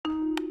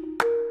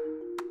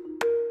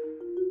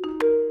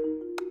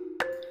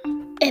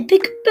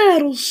Epic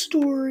battle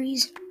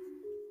stories.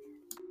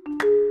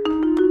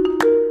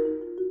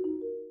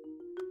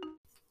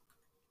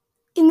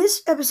 In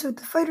this episode,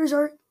 the fighters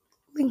are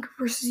Link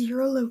vs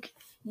Uruloki.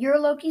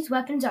 Uruloki's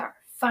weapons are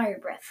Fire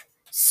Breath,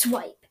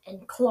 Swipe,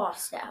 and Claw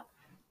Stab.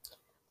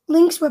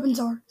 Link's weapons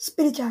are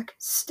Spin Attack,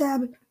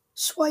 Stab,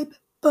 Swipe,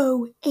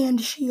 Bow,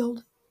 and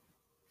Shield.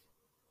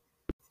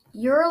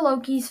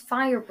 Uruloki's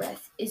Fire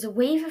Breath is a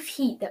wave of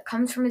heat that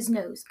comes from his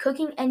nose,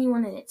 cooking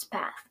anyone in its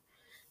path.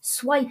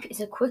 Swipe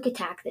is a quick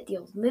attack that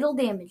deals little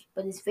damage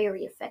but is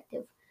very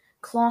effective.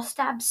 Claw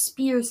Stab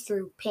spears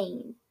through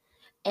pain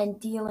and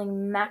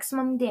dealing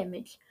maximum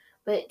damage,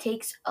 but it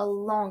takes a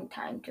long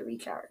time to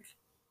recharge.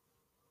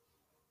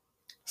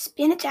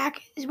 Spin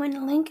Attack is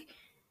when Link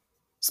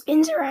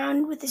spins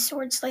around with his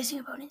sword, slicing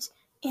opponents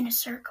in a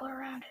circle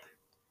around him.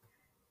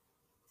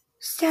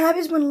 Stab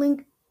is when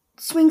Link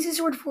swings his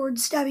sword forward,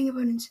 stabbing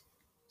opponents.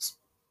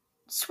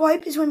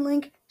 Swipe is when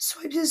Link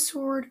swipes his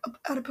sword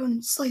at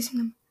opponents, slicing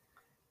them.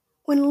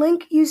 When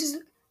Link uses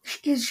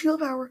his shield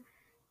power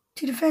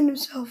to defend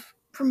himself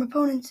from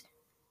opponents,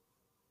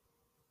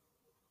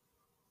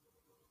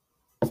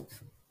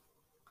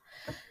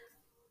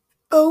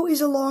 Bow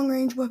is a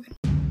long-range weapon.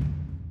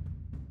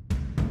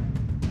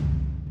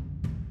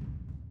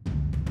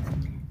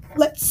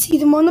 Let's see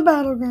them on the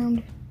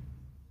battleground.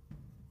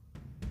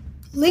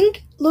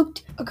 Link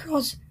looked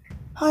across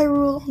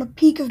Hyrule on a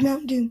peak of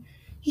Mount Doom.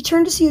 He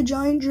turned to see a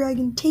giant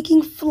dragon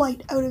taking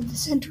flight out of the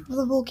center of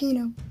the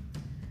volcano.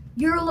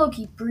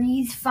 Uruloki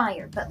breathed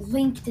fire, but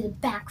Link did a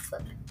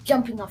backflip,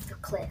 jumping off the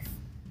cliff.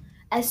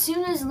 As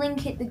soon as Link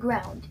hit the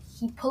ground,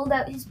 he pulled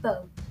out his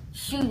bow,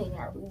 shooting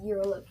at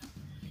Uruloki.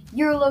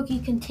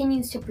 Uruloki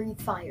continues to breathe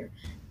fire.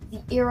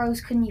 The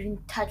arrows couldn't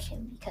even touch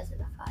him because of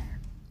the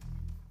fire.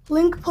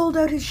 Link pulled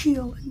out his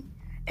shield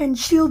and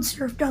shield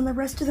surfed down the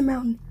rest of the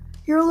mountain.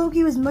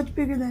 Uruloki was much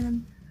bigger than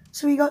him,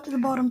 so he got to the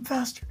bottom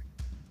faster.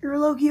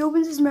 Uruloki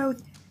opens his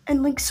mouth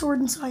and Link soared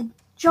inside,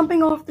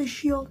 jumping off the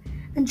shield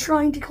and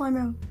trying to climb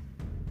out.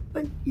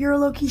 But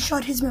Uruloki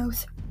shut his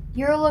mouth.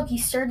 Uruloki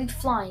started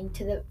flying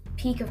to the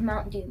peak of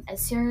Mount Doom.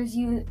 As soon as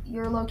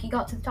Uruloki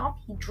got to the top,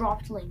 he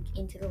dropped Link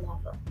into the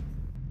lava.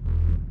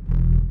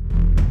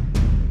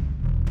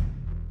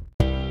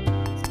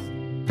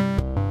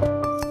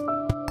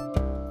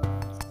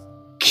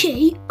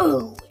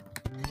 KO.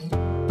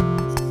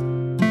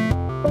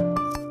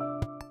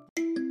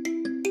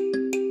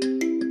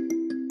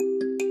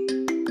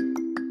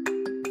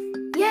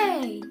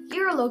 Yay!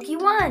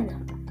 Uruloki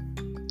won!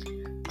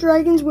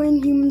 Dragons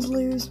win, humans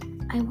lose.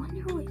 I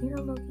wonder what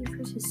Uruloki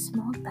versus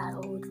Smog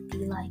battle would be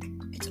like.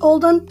 It's all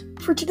done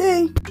for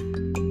today.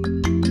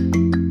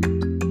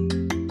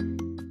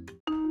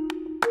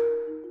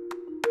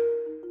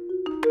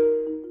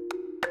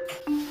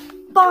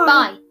 Bye.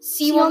 Bye.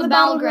 See you on the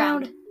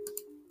battleground.